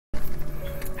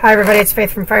Hi everybody, it's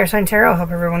Faith from FireSign Tarot. Hope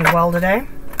everyone's well today.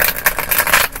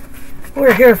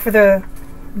 We're here for the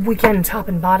weekend top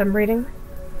and bottom reading.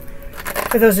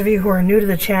 For those of you who are new to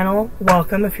the channel,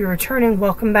 welcome. If you're returning,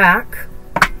 welcome back.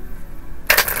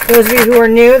 For those of you who are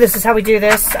new, this is how we do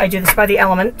this. I do this by the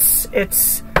elements.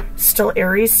 It's still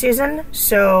Aries season,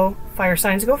 so fire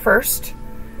signs go first.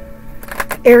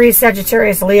 Aries,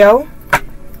 Sagittarius, Leo.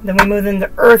 Then we move into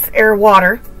Earth, Air,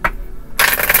 Water.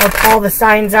 I'll call the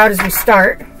signs out as we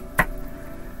start.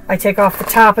 I take off the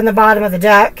top and the bottom of the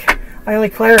deck. I only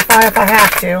clarify if I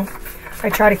have to. I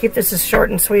try to keep this as short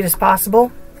and sweet as possible,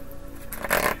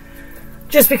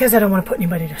 just because I don't want to put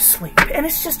anybody to sleep. And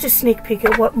it's just a sneak peek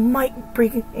at what might be,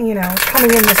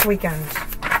 coming in this weekend.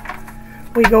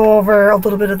 We go over a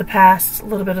little bit of the past, a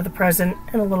little bit of the present,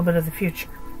 and a little bit of the future.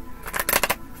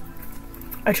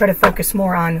 I try to focus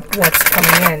more on what's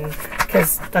coming in,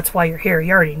 because that's why you're here.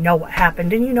 You already know what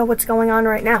happened, and you know what's going on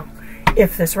right now,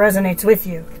 if this resonates with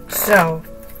you. So,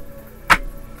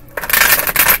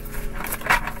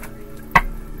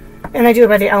 and I do it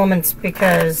by the elements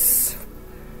because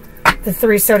the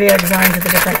three zodiac signs of the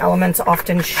different elements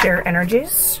often share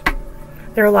energies.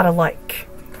 They're a lot alike,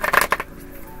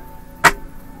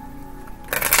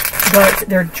 but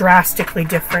they're drastically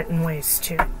different in ways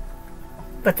too.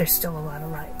 But there's still a lot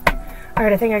alike.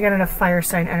 Alright, I think I got enough fire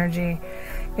sign energy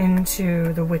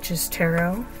into the Witch's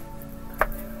Tarot.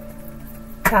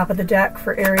 Top of the deck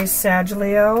for Aries, Sag,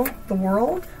 Leo, the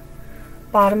World.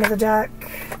 Bottom of the deck,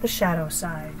 the Shadow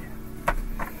side.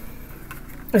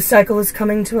 The cycle is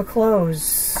coming to a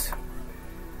close.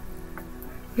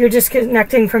 You're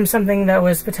disconnecting from something that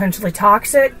was potentially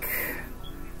toxic,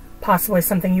 possibly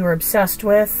something you were obsessed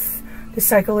with. The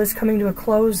cycle is coming to a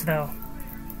close, though.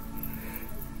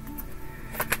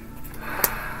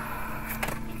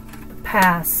 The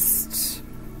past.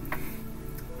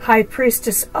 High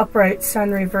Priestess upright, Sun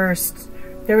reversed.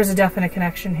 There was a definite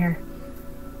connection here.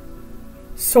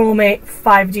 Soulmate,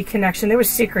 5D connection. There was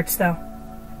secrets, though.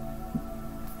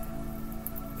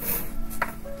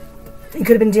 You could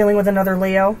have been dealing with another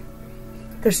Leo.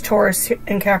 There's Taurus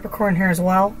and Capricorn here as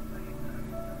well.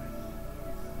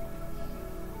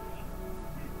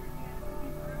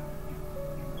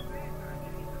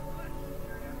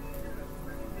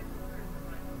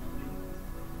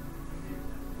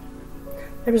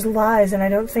 There was lies, and I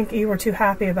don't think you were too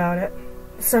happy about it.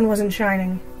 The sun wasn't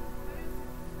shining.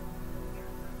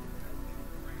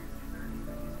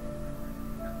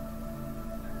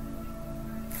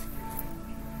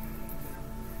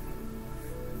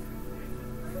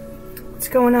 What's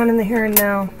going on in the here and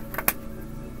now?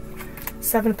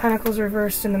 Seven of Pentacles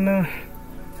reversed in the Moon.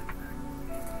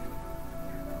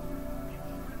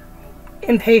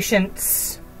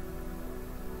 Impatience.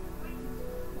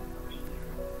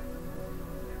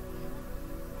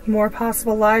 More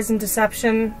possible lies and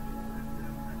deception.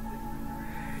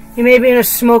 You may be in a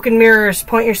smoke and mirrors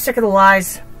point. You're sick of the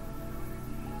lies.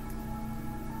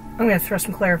 I'm going to throw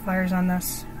some clarifiers on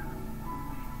this.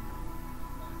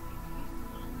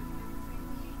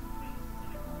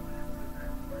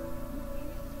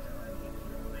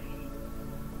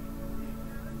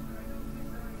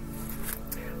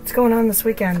 What's going on this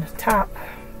weekend? Top,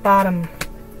 bottom.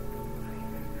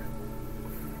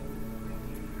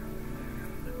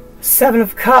 Seven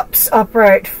of Cups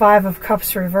upright, Five of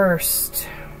Cups reversed.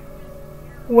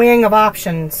 Weighing of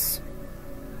options.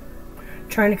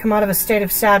 Trying to come out of a state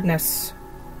of sadness.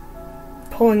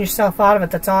 Pulling yourself out of it,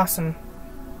 that's awesome.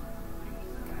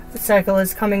 The cycle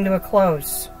is coming to a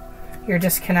close. You're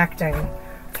disconnecting.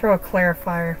 Throw a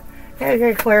clarifier. Can I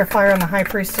get a clarifier on the High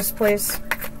Priestess, please?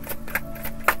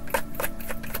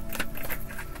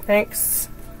 Thanks.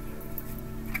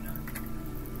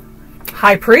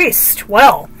 High Priest,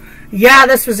 well. Yeah,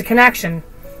 this was a connection.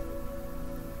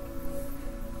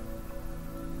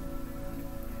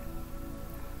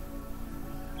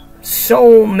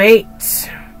 Soulmate.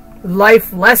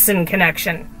 Life lesson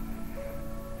connection.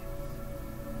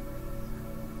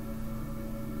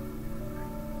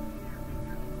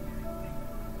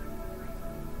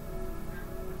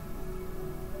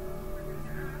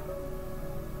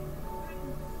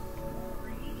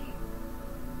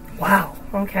 Wow,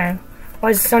 okay. Why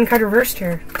is the Sun card reversed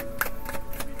here?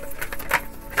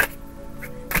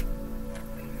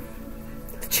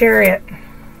 Chariot.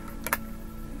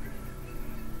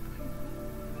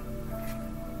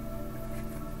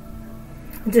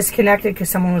 Disconnected because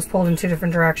someone was pulled in two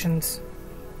different directions.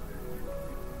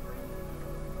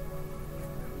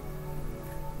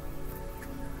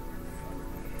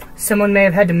 Someone may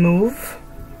have had to move.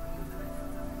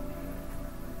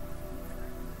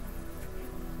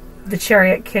 The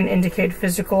Chariot can indicate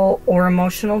physical or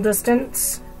emotional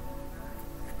distance.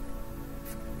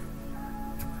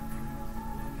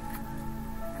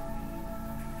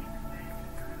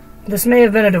 This may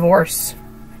have been a divorce.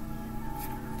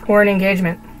 Or an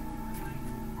engagement.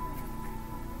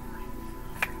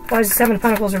 Why is the Seven of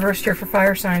Pentacles reversed here for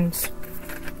fire signs?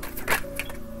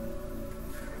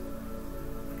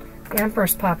 The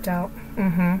Empress popped out.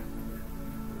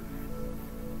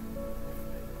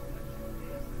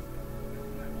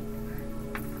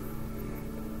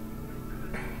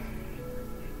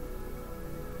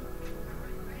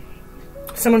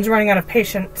 Someone's running out of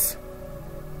patience.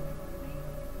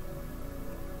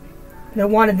 They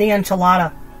wanted the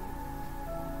enchilada.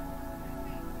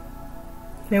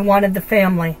 They wanted the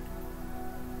family.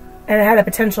 And it had a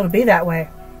potential to be that way.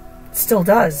 It still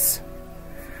does.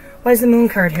 Why is the Moon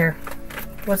card here?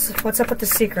 What's up with the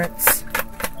secrets?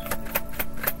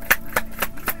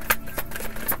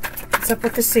 What's up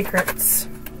with the secrets?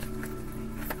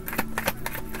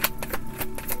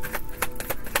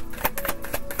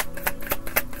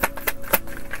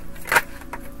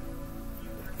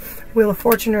 Wheel of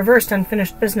Fortune reversed,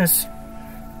 unfinished business.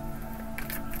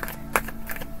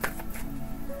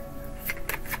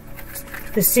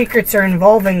 The secrets are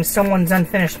involving someone's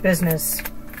unfinished business.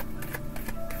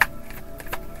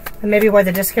 That may be why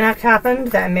the disconnect happened.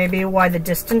 That may be why the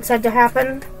distance had to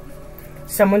happen.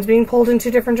 Someone's being pulled in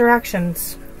two different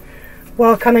directions.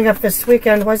 Well, coming up this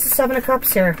weekend, why is the Seven of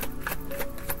Cups here?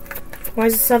 Why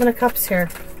is the Seven of Cups here?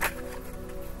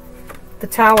 The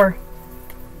Tower.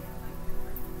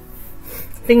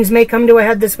 Things may come to a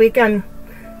head this weekend.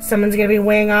 Someone's going to be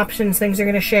weighing options. Things are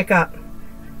going to shake up.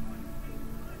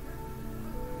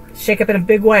 Shake up in a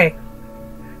big way.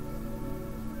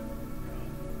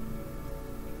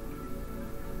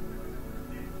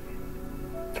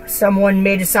 Someone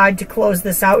may decide to close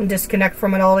this out and disconnect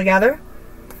from it altogether.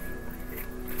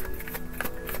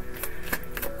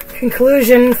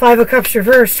 Conclusion, Five of Cups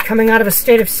reversed, coming out of a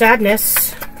state of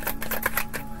sadness.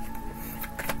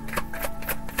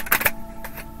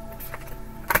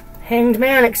 Hanged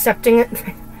Man, accepting it.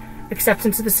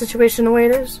 Acceptance of the situation the way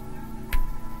it is.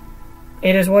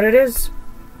 It is what it is.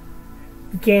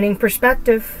 Gaining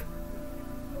perspective.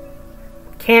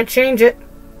 Can't change it.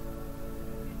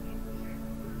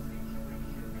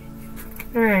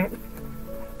 Alright.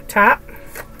 Top.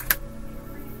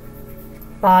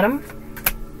 Bottom.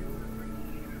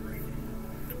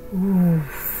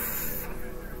 Oof.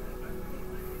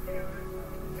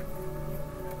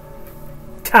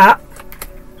 Top.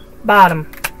 Bottom.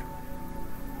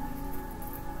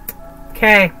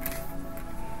 Okay.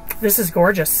 This is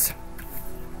gorgeous.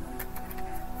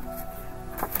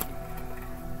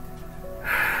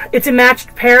 It's a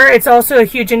matched pair. It's also a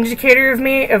huge indicator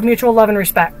of mutual love and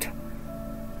respect.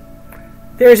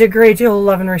 There's a great deal of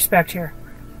love and respect here.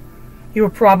 You were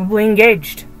probably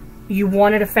engaged. You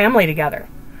wanted a family together.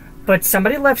 But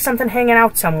somebody left something hanging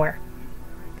out somewhere.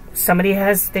 Somebody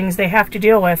has things they have to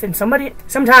deal with, and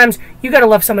sometimes you gotta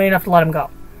love somebody enough to let them go.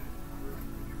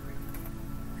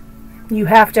 You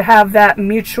have to have that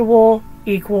mutual,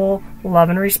 equal love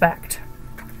and respect.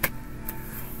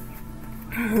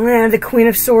 And the Queen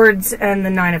of Swords and the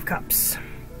Nine of Cups.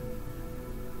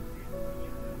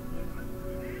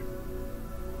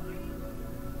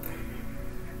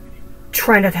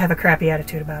 Try not to have a crappy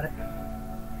attitude about it.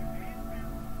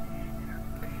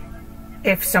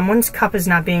 If someone's cup is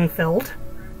not being filled,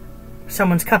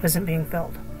 someone's cup isn't being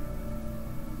filled.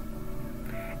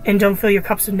 And don't fill your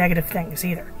cups with negative things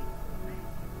either.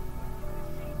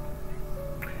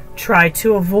 Try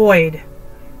to avoid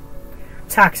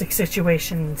toxic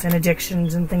situations and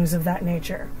addictions and things of that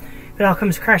nature. If it all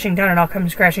comes crashing down, it all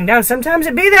comes crashing down. Sometimes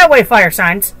it be that way, fire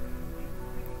signs.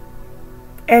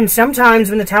 And sometimes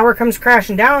when the tower comes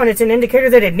crashing down, it's an indicator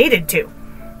that it needed to.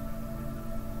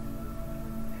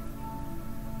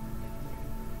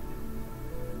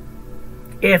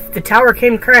 If the tower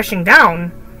came crashing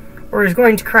down, or is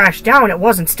going to crash down, it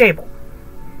wasn't stable.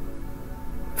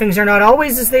 Things are not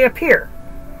always as they appear,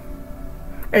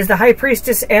 as the High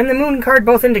Priestess and the Moon card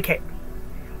both indicate.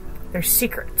 There's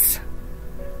secrets.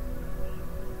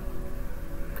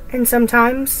 And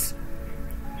sometimes,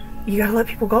 you gotta let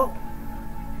people go.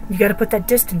 You gotta put that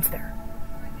distance there.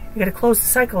 You gotta close the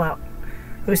cycle out.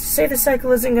 Who's to say the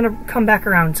cycle isn't gonna come back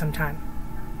around sometime?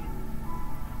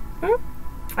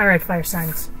 Alright, fire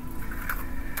signs.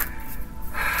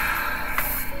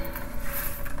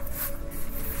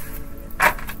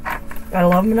 Gotta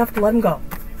love them enough to let them go.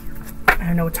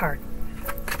 I know it's hard.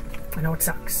 I know it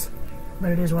sucks.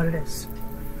 But it is what it is.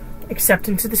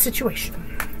 Acceptance of the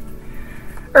situation.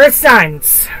 Earth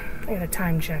signs. I got a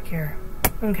time check here.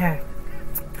 Okay.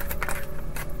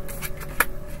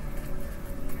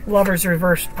 Lovers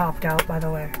reversed popped out, by the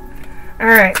way.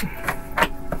 Alright.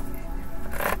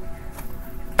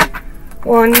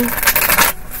 1,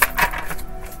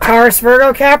 Taurus,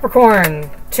 Virgo, Capricorn.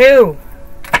 2.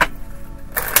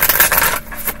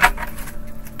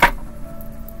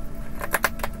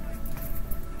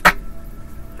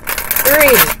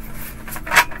 3.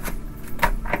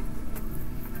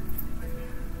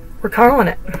 We're calling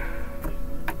it.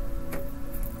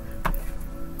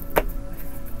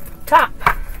 Top.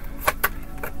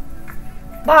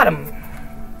 Bottom.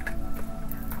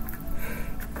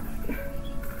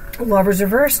 Lovers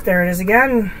reversed. There it is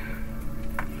again.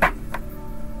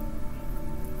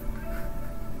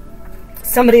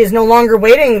 Somebody is no longer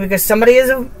waiting because somebody is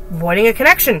avoiding a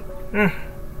connection.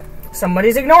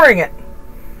 Somebody's ignoring it.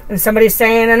 And somebody's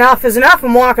saying enough is enough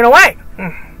and walking away.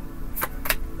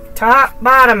 Top,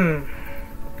 bottom.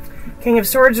 King of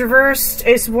Swords reversed.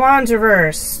 Ace of Wands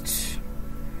reversed.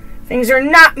 Things are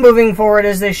not moving forward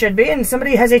as they should be, and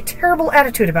somebody has a terrible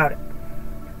attitude about it.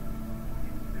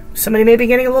 Somebody may be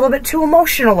getting a little bit too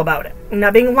emotional about it and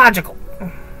not being logical.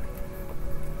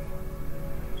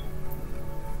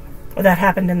 Well, that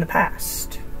happened in the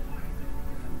past.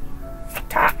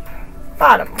 Top,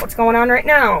 bottom. What's going on right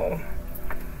now?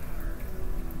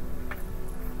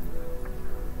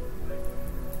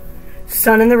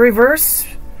 Sun in the reverse.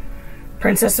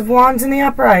 Princess of Wands in the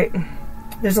upright.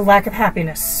 There's a lack of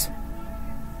happiness.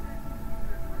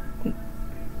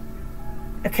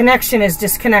 A connection is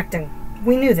disconnecting.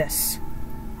 We knew this.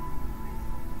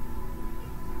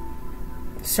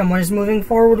 Someone is moving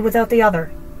forward without the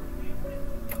other.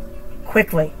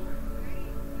 Quickly.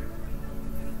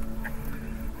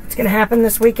 What's going to happen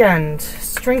this weekend?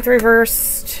 Strength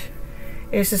reversed.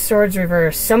 Ace of Swords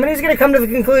reversed. Somebody's going to come to the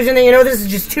conclusion that, you know, this is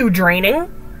just too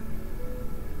draining.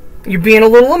 You're being a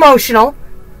little emotional.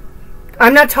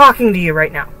 I'm not talking to you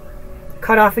right now.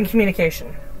 Cut off in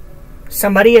communication.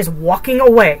 Somebody is walking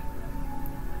away.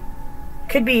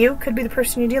 Could be you. Could be the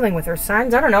person you're dealing with. Or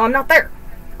signs. I don't know. I'm not there.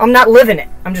 I'm not living it.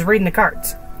 I'm just reading the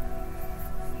cards.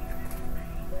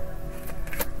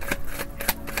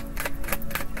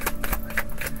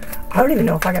 I don't even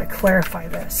know if I got to clarify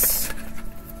this.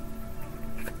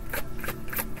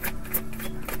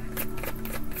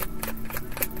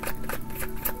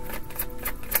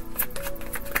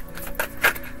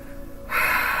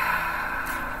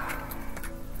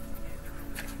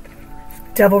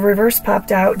 Devil reverse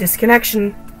popped out.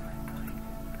 Disconnection.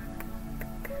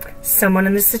 Someone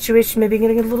in this situation may be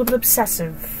getting a little bit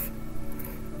obsessive.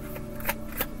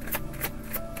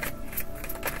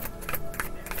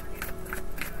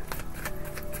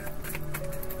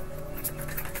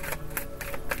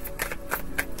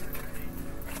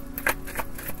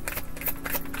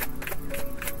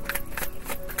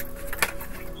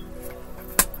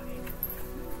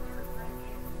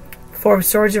 Four of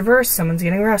Swords reverse. Someone's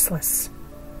getting restless.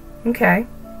 Okay.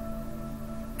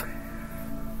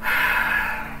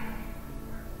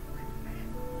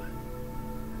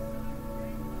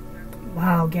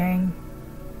 Wow, gang.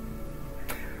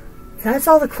 That's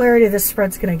all the clarity this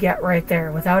spread's going to get right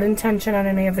there, without intention on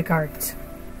any of the cards.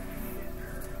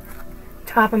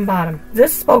 Top and bottom.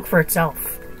 This spoke for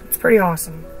itself. It's pretty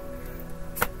awesome.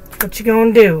 What you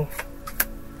gonna do?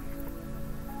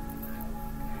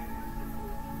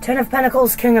 Ten of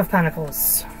Pentacles, King of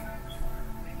Pentacles.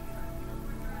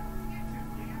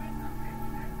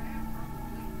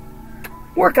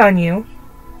 Work on you.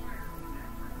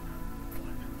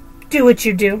 Do what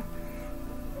you do.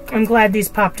 I'm glad these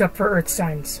popped up for Earth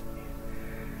signs.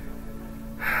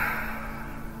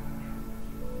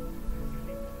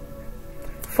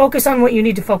 Focus on what you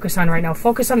need to focus on right now.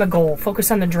 Focus on the goal.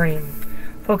 Focus on the dream.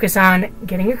 Focus on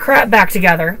getting your crap back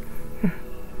together.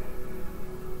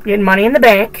 Getting money in the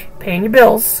bank. Paying your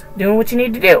bills. Doing what you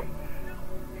need to do.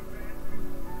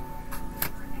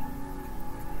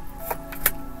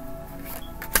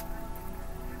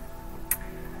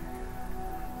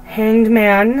 Hanged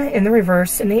Man in the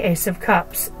reverse and the Ace of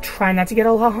Cups. Try not to get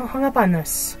all hung up on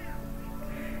this.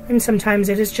 And sometimes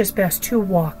it is just best to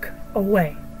walk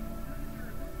away.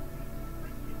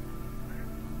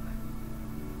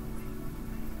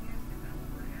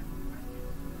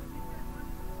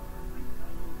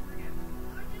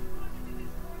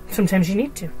 Sometimes you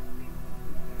need to.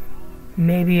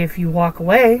 Maybe if you walk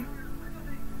away,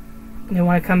 they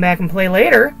want to come back and play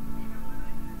later.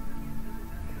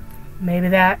 Maybe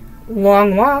that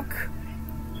long walk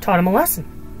taught them a lesson.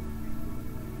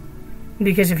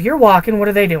 Because if you're walking, what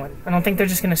are they doing? I don't think they're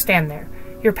just going to stand there.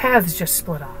 Your paths just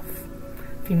split off.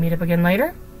 If you meet up again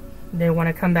later, they want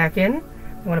to come back in.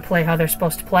 They want to play how they're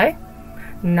supposed to play.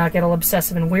 Not get all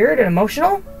obsessive and weird and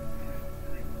emotional.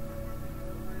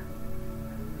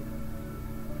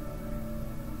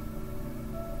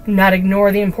 Not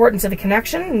ignore the importance of the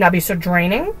connection. Not be so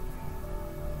draining.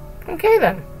 Okay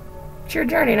then. It's your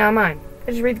journey, not mine.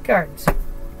 I just read the cards.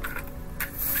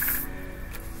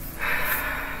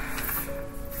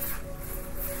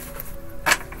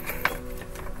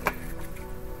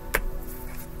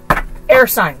 Air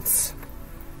signs.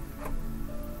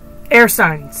 Air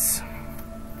signs.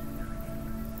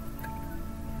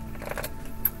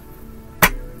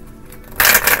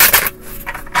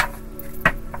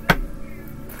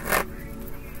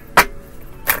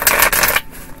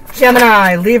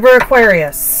 Gemini, Libra,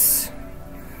 Aquarius.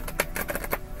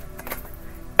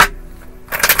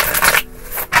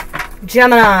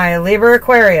 Gemini, Libra,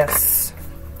 Aquarius.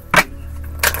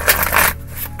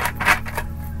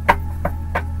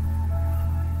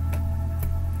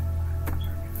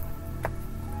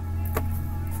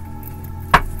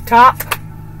 Top,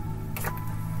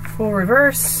 full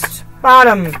reversed.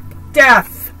 Bottom,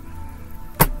 death.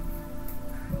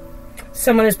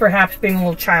 Someone is perhaps being a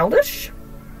little childish.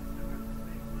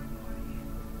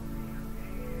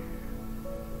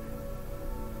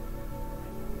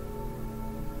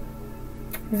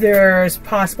 There's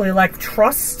possibly lack of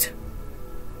trust.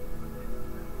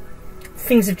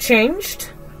 Things have changed.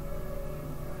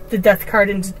 The death card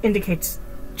indicates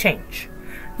change.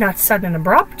 Not sudden and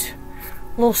abrupt.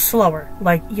 A little slower,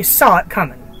 like you saw it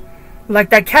coming. Like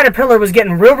that caterpillar was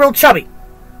getting real chubby.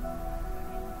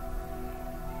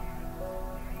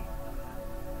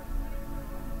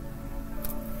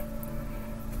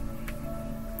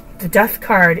 The death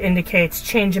card indicates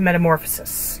change and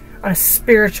metamorphosis on a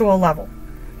spiritual level.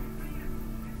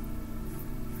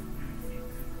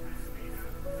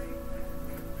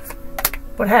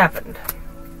 What happened?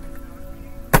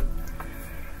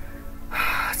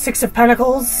 Six of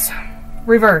Pentacles,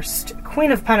 reversed.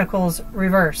 Queen of Pentacles,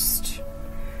 reversed.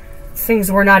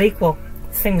 Things were not equal.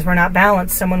 Things were not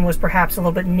balanced. Someone was perhaps a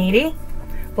little bit needy,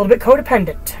 a little bit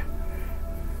codependent.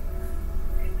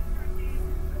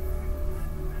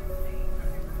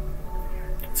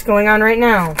 What's going on right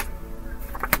now?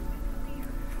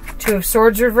 Two of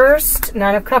Swords reversed,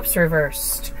 Nine of Cups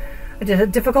reversed. A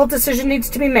difficult decision needs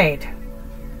to be made.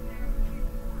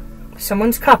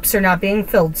 Someone's cups are not being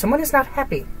filled. Someone is not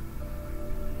happy.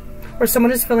 Or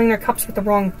someone is filling their cups with the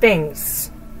wrong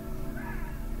things.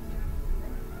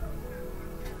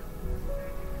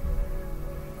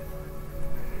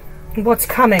 What's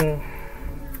coming?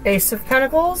 Ace of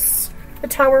Pentacles, the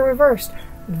Tower reversed.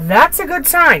 That's a good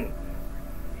sign.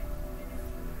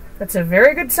 That's a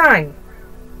very good sign.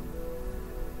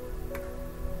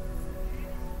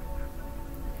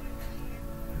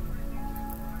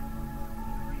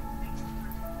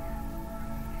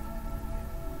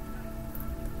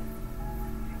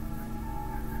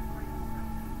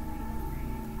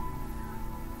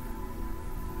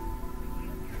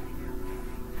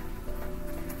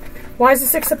 Why is the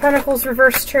Six of Pentacles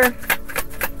reversed here?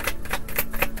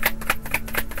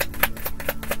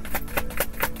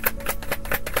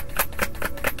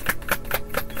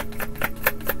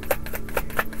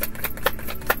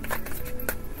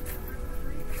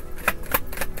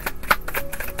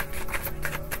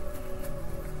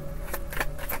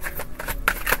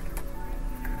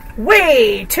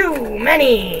 Way too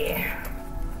many.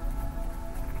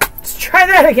 Let's try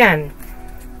that again.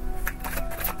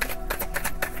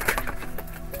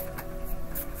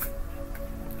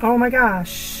 Oh my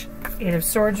gosh. Eight of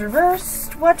Swords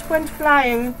reversed. What went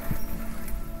flying?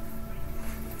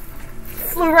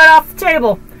 Flew right off the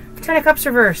table. Ten of Cups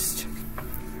reversed.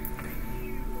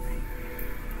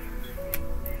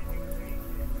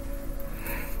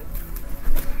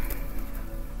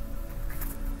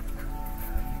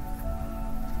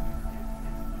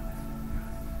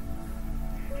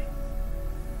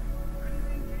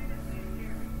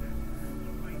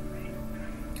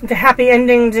 The happy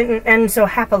ending didn't end so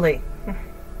happily.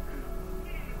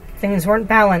 Things weren't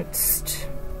balanced.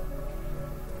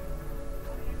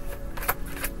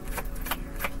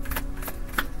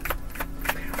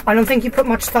 I don't think you put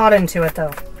much thought into it,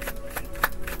 though.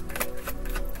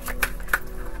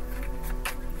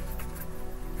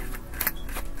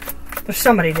 Or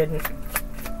somebody didn't.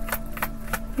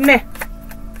 Meh.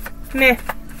 Meh.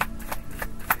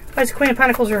 Why is Queen of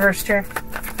Pentacles reversed here?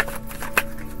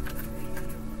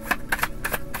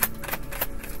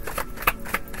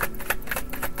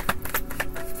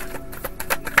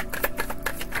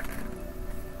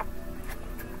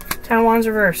 Ten of Wands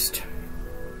reversed.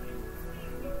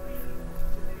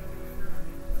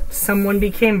 Someone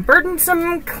became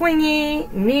burdensome, clingy,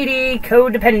 needy,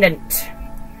 codependent.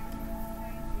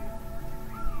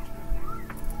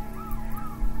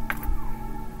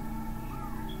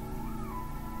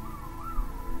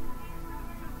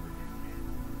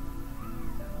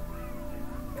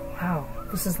 Wow,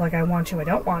 this is like I want you, I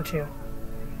don't want you.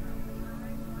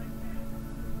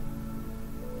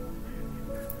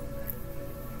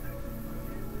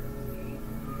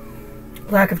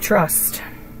 Lack of trust.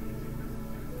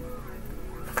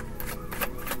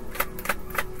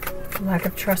 Lack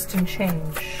of trust and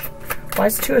change. Why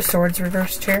is Two of Swords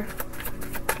reversed here?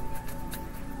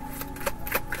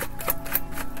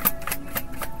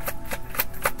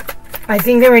 I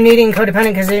think they were needy and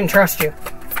codependent because they didn't trust you.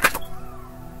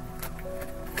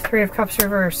 Three of Cups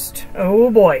reversed.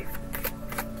 Oh boy.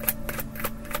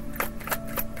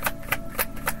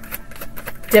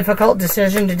 Difficult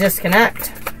decision to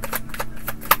disconnect.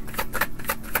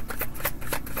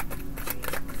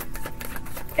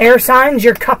 Air signs,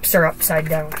 your cups are upside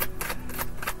down.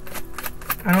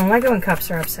 I don't like it when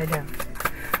cups are upside down.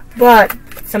 But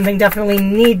something definitely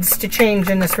needs to change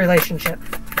in this relationship.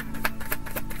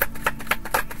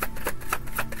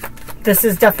 This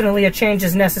is definitely a change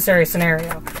is necessary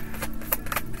scenario.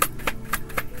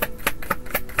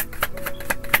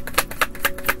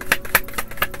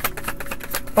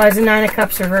 Why is the Nine of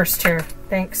Cups reversed here?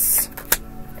 Thanks.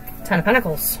 Ten of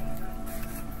Pentacles.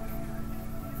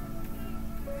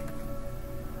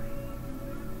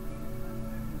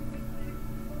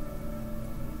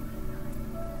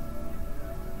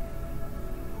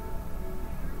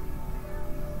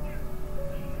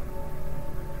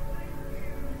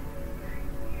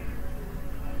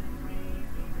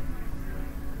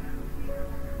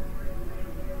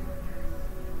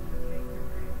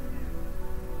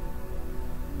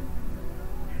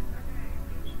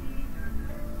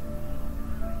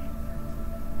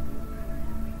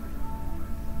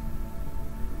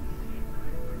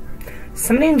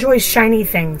 Somebody enjoys shiny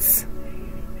things.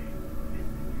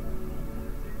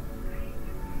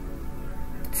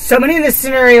 Somebody in this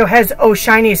scenario has oh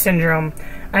shiny syndrome,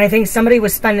 and I think somebody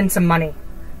was spending some money.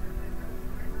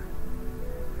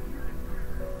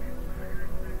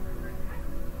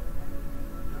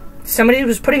 Somebody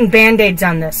was putting band-aids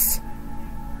on this.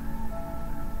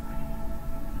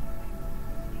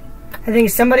 I think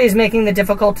somebody is making the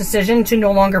difficult decision to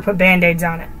no longer put band-aids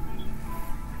on it.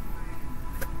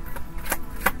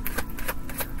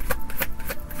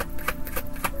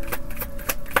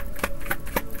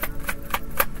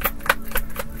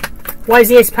 Why is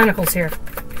the Ace of Pentacles here?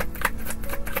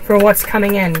 For what's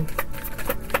coming in.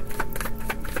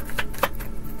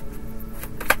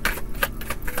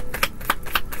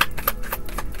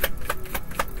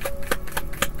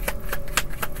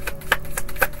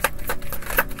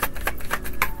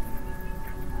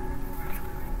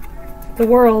 The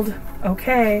World.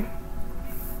 Okay.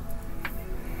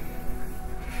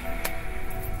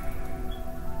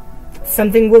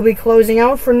 Something will be closing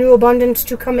out for new abundance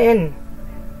to come in.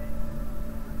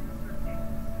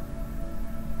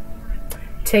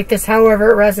 Take this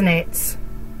however it resonates.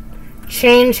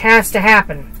 Change has to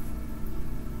happen.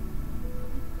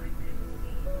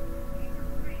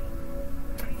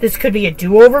 This could be a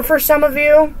do-over for some of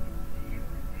you.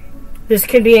 This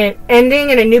could be an ending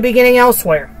and a new beginning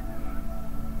elsewhere.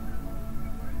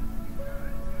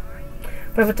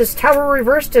 But with this Tower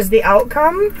reversed as the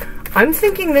outcome, I'm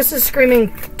thinking this is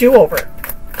screaming do-over.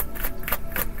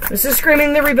 This is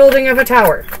screaming the rebuilding of a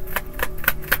tower.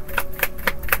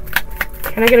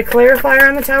 Can I get a clarifier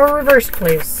on the Tower reversed,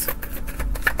 please?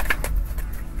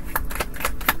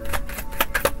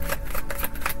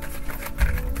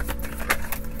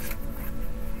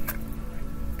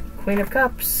 Queen of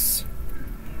Cups.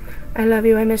 I love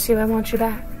you, I miss you, I want you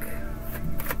back.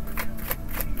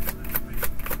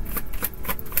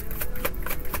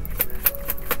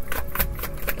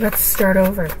 Let's start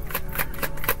over.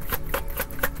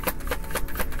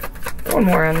 One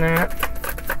more on that.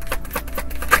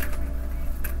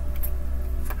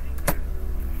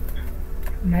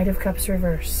 Knight of Cups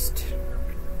reversed.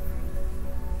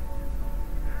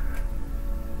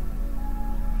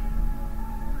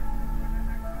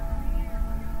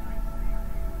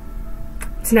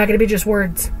 It's not going to be just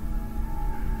words.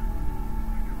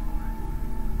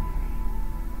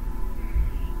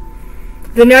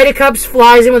 The Knight of Cups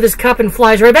flies in with his cup and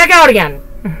flies right back out again.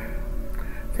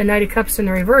 The Knight of Cups in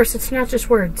the reverse, it's not just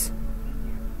words.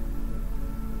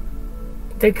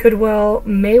 They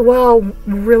may well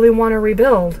really want to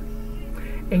rebuild.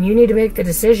 And you need to make the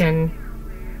decision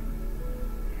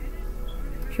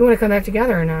if you want to come back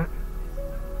together or not.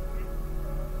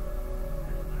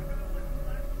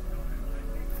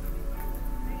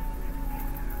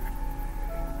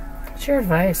 What's your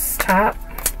advice? Top,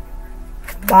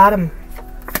 bottom.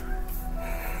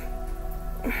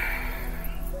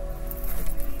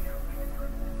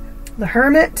 The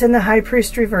Hermit and the High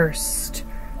Priest reversed.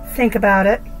 Think about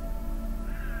it.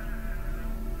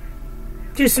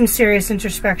 Do some serious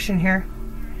introspection here.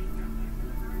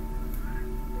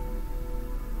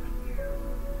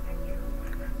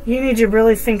 You need to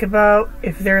really think about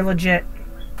if they're legit.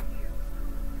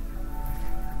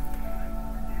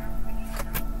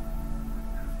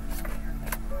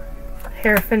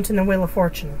 Hierophant and the Wheel of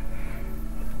Fortune.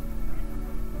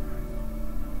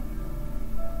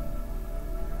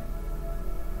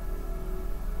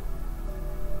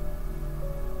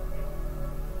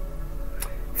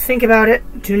 Think about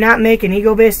it. Do not make an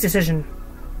ego-based decision.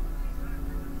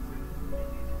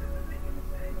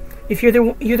 If you're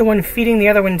the one feeding the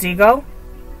other one's ego,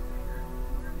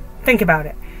 think about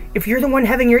it. If you're the one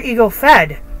having your ego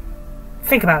fed,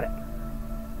 think about it.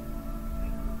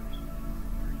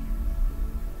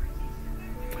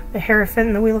 The Hierophant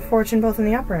and the Wheel of Fortune both in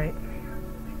the upright.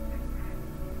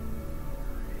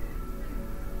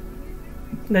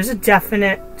 There's a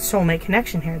definite soulmate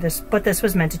connection here. But this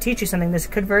was meant to teach you something. This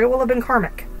could very well have been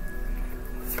karmic.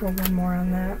 Throw one more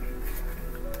on that.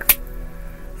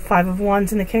 Five of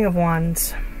Wands and the King of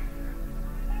Wands.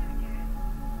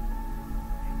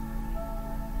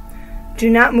 Do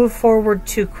not move forward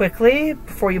too quickly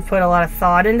before you put a lot of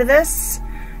thought into this,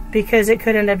 because it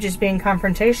could end up just being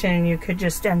confrontation and you could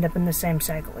just end up in the same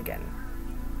cycle again.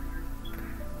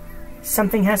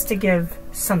 Something has to give,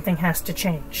 something has to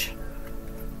change.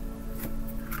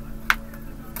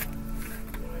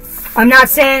 I'm not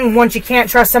saying once you can't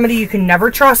trust somebody, you can never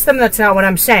trust them. That's not what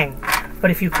I'm saying. But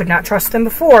if you could not trust them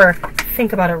before,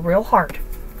 think about it real hard.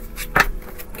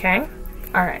 Okay?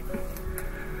 All right.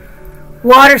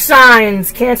 Water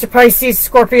signs. Cancer, Pisces,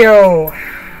 Scorpio.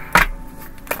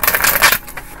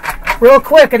 Real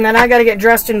quick, and then I got to get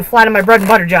dressed and fly to my bread and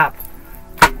butter job.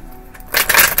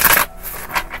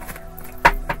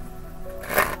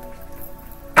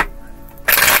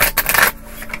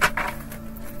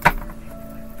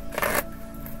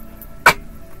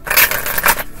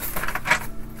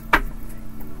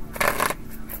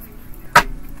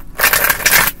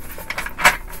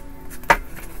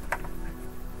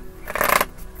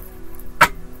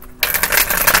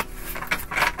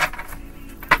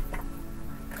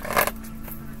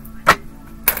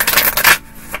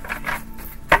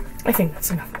 I think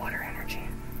that's enough water energy.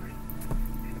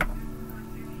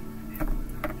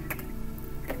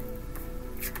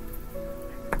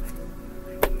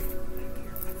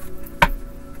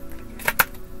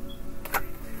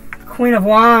 Queen of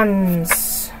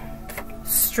Wands.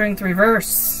 Strength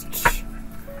reversed.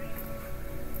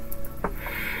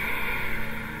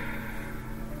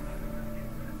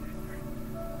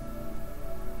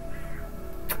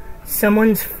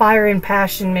 Someone's fire and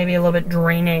passion may be a little bit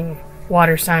draining.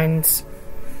 Water signs.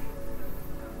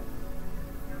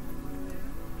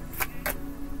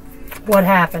 What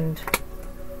happened?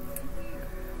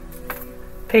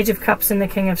 Page of Cups and the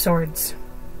King of Swords.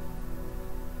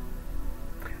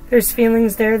 There's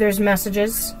feelings there, there's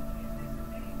messages.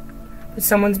 But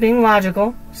someone's being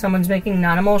logical. Someone's making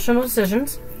non-emotional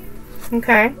decisions.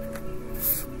 Okay.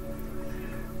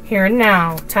 Here and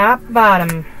now. Top,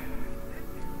 bottom.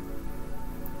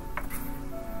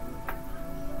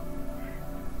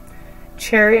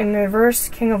 Chariot in reverse,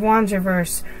 King of Wands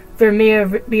reverse. There may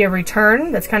be a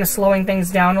return that's kind of slowing things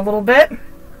down a little bit.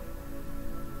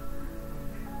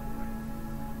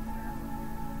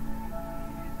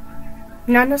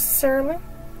 Not necessarily.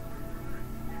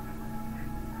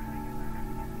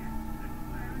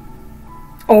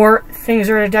 Or things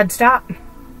are at a dead stop.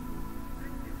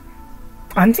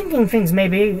 I'm thinking things may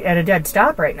be at a dead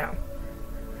stop right now.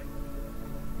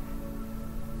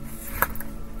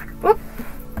 Whoop.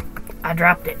 I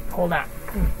dropped it. Hold on.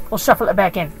 We'll shuffle it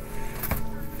back in.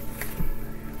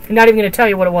 I'm not even going to tell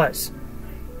you what it was.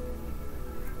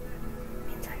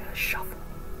 Means I gotta shuffle.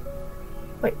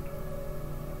 Wait.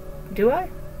 Do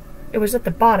I? It was at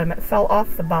the bottom. It fell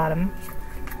off the bottom.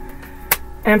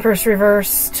 Empress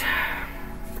reversed.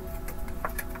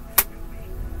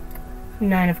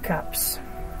 Nine of Cups.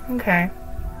 Okay.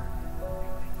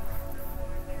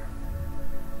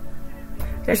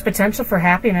 There's potential for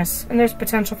happiness, and there's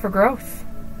potential for growth.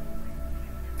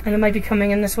 And it might be coming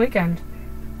in this weekend.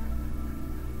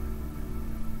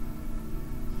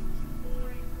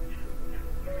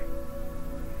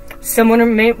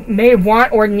 Someone may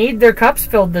want or need their cups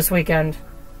filled this weekend.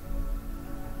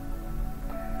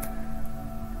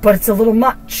 But it's a little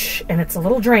much, and it's a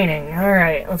little draining.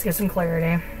 Alright, let's get some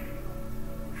clarity.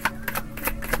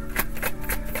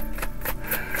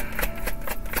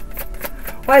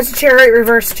 Why is the Chariot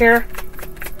reversed, Chair?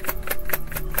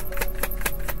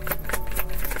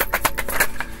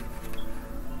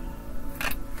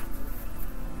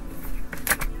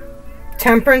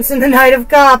 Temperance and the Knight of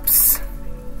Cups.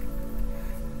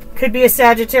 Could be a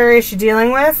Sagittarius you're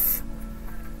dealing with.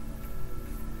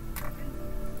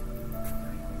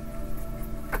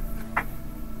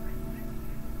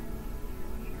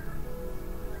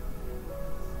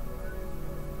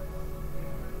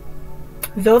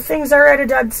 Though things are at a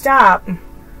dead stop,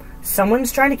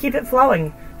 someone's trying to keep it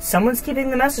flowing. Someone's keeping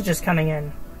the messages coming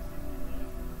in.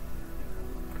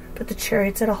 But the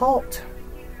Chariot's at a halt.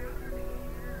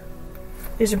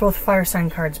 These are both fire sign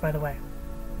cards, by the way.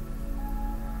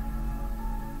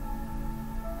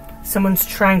 Someone's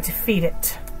trying to feed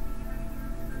it.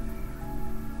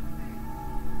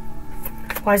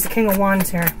 Why is the King of Wands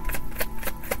here?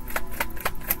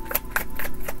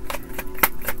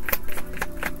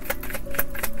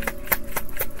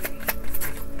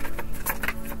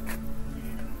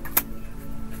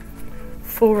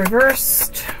 Full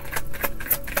reversed.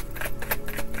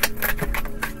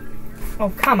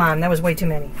 Oh, come on. That was way too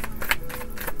many.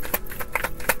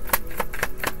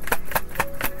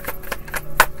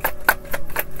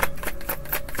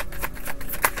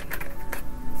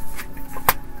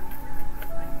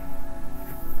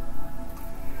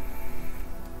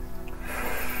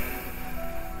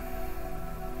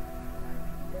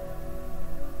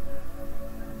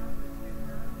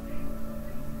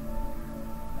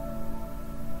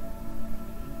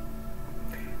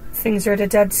 Things are at a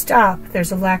dead stop.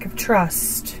 There's a lack of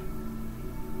trust.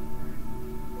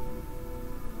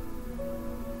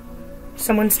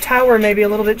 Someone's tower may be a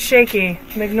little bit shaky.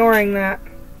 I'm ignoring that.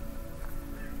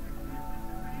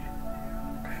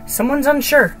 Someone's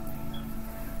unsure.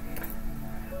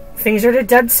 Things are at a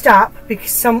dead stop because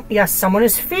someone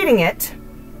is feeding it.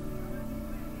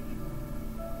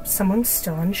 Someone's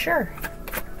still unsure.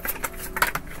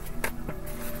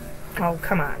 Oh,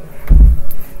 come on.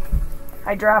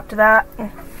 I dropped that.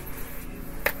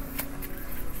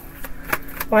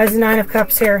 Why is the Nine of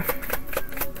Cups here?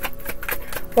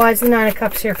 Why is the Nine of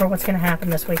Cups here for what's going to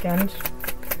happen this weekend?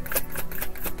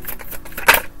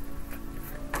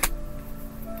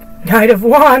 Knight of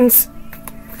Wands.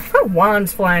 Oh,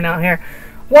 wands flying out here.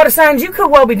 Water signs, you could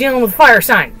well be dealing with fire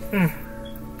sign.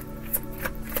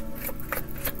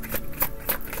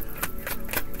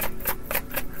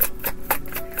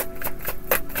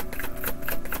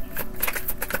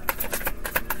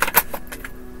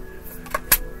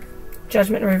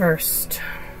 Judgment reversed.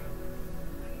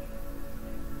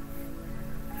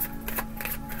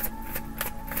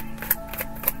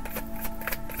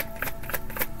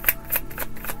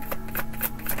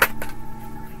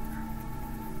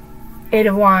 Eight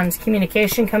of Wands,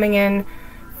 communication coming in,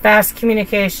 fast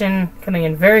communication coming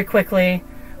in very quickly,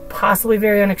 possibly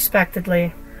very unexpectedly.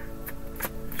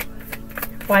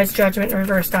 Why is Judgment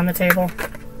reversed on the table?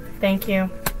 Thank you.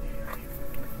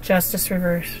 Justice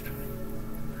reversed.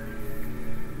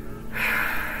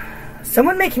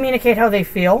 Someone may communicate how they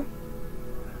feel.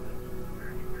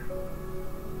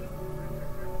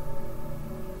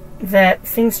 That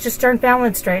things just aren't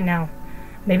balanced right now.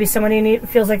 Maybe somebody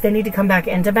feels like they need to come back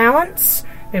into balance.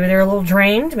 Maybe they're a little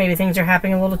drained. Maybe things are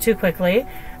happening a little too quickly.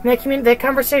 And that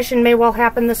conversation may well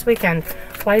happen this weekend.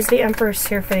 Why is the Empress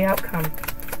here for the outcome?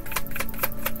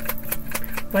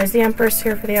 Why is the Empress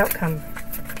here for the outcome?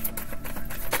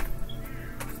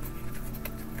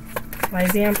 Why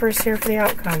is the Empress here for the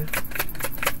outcome?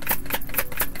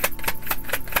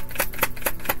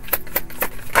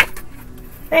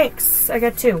 Thanks. I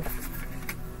got two.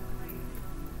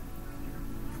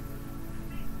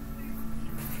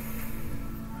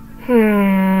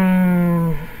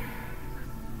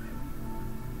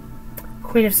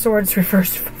 Queen of Swords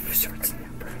reversed. Four of Swords.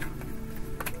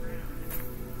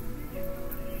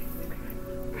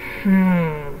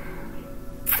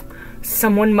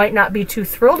 Someone might not be too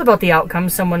thrilled about the outcome.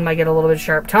 Someone might get a little bit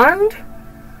sharp-tongued.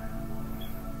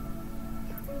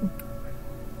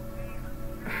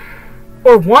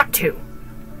 Or want to.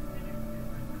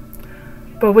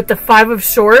 But with the Five of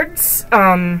Swords,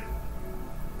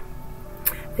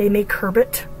 they may curb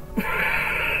it.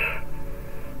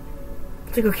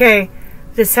 It's like, okay,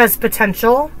 this has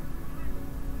potential.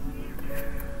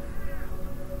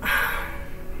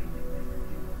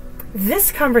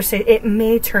 This conversation, it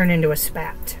may turn into a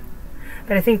spat.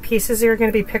 But I think pieces are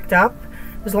going to be picked up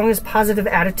as long as positive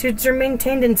attitudes are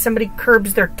maintained and somebody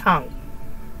curbs their tongue.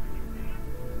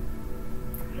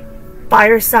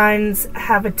 Fire signs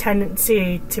have a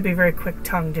tendency to be very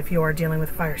quick-tongued if you are dealing with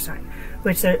fire sign,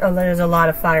 which there's a lot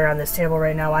of fire on this table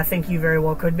right now. I think you very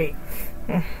well could be.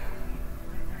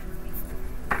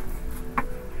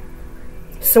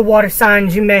 So water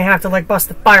signs, you may have to like bust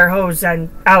the fire hose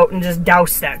out and just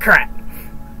douse that crap.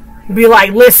 Be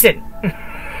like, listen,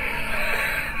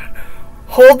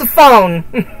 hold the phone.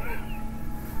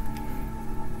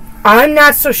 I'm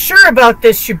not so sure about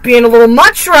this. You're being a little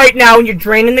much right now and you're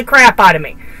draining the crap out of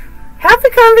me. Have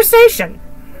the conversation.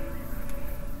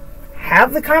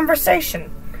 Have the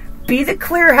conversation. Be the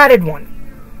clear-headed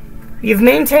one. You've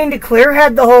maintained a clear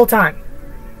head the whole time.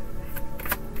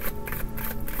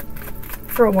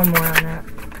 Throw one more on that.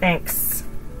 Thanks.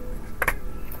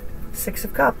 6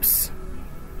 of Cups.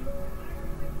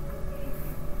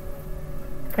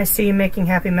 I see you making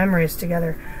happy memories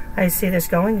together. I see this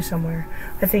going somewhere.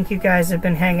 I think you guys have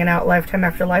been hanging out lifetime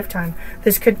after lifetime.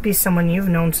 This could be someone you've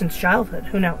known since childhood.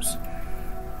 Who knows?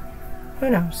 Who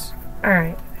knows?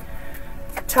 Alright.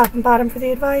 Top and bottom for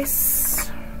the advice.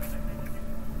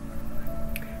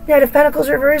 Knight of Pentacles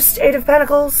reversed. 8 of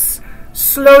Pentacles.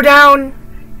 Slow down.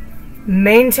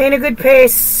 Maintain a good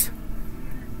pace.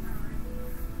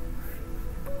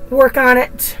 Work on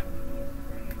it.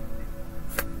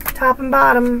 Top and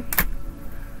bottom.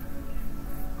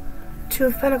 2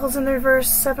 of Pentacles in the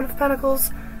reverse. 7 of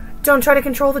Pentacles. Don't try to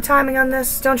control the timing on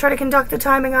this. Don't try to conduct the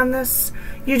timing on this.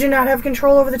 You do not have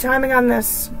control over the timing on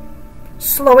this.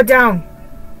 Slow it down.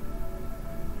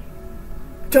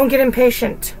 Don't get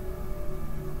impatient.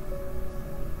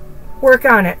 Work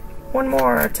on it. One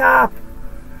more. Top.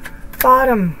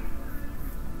 Bottom.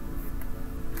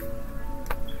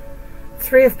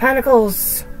 3 of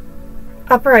Pentacles.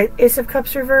 Upright. Ace of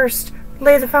Cups reversed.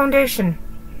 Lay the foundation.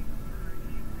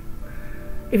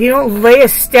 If you don't lay a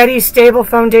steady, stable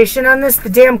foundation on this, the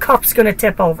damn cup's going to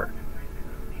tip over.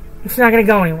 It's not going to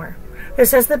go anywhere.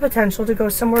 This has the potential to go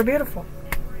somewhere beautiful.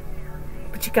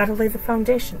 But you got to lay the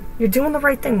foundation. You're doing the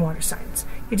right thing, water signs.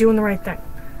 You're doing the right thing.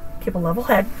 Keep a level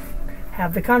head.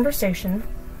 Have the conversation.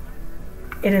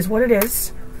 It is what it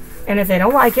is. And if they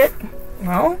don't like it,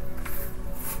 well,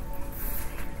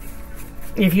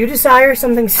 if you desire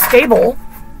something stable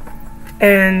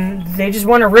and they just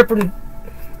want to rip and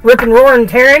roar and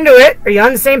tear into it, are you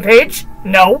on the same page?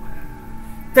 No.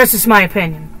 That's just my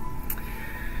opinion.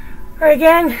 Alright,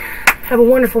 gang. Have a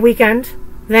wonderful weekend.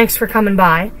 Thanks for coming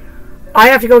by. I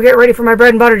have to go get ready for my bread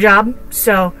and butter job,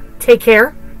 so take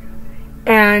care.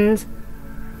 And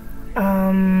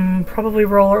probably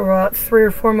roll 3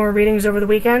 or 4 more readings over the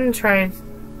weekend. I'm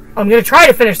going to try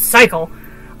to finish the cycle.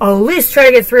 I'll at least try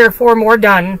to get 3 or 4 more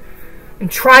done and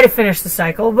try to finish the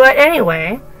cycle. But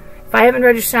anyway, if I haven't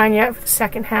read your sign yet for the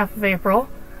second half of April,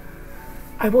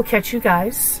 I will catch you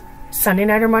guys Sunday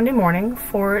night or Monday morning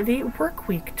for the work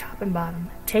week, top and bottom.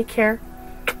 Take care.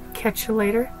 Catch you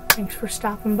later. Thanks for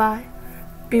stopping by.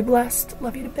 Be blessed.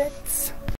 Love you to bits.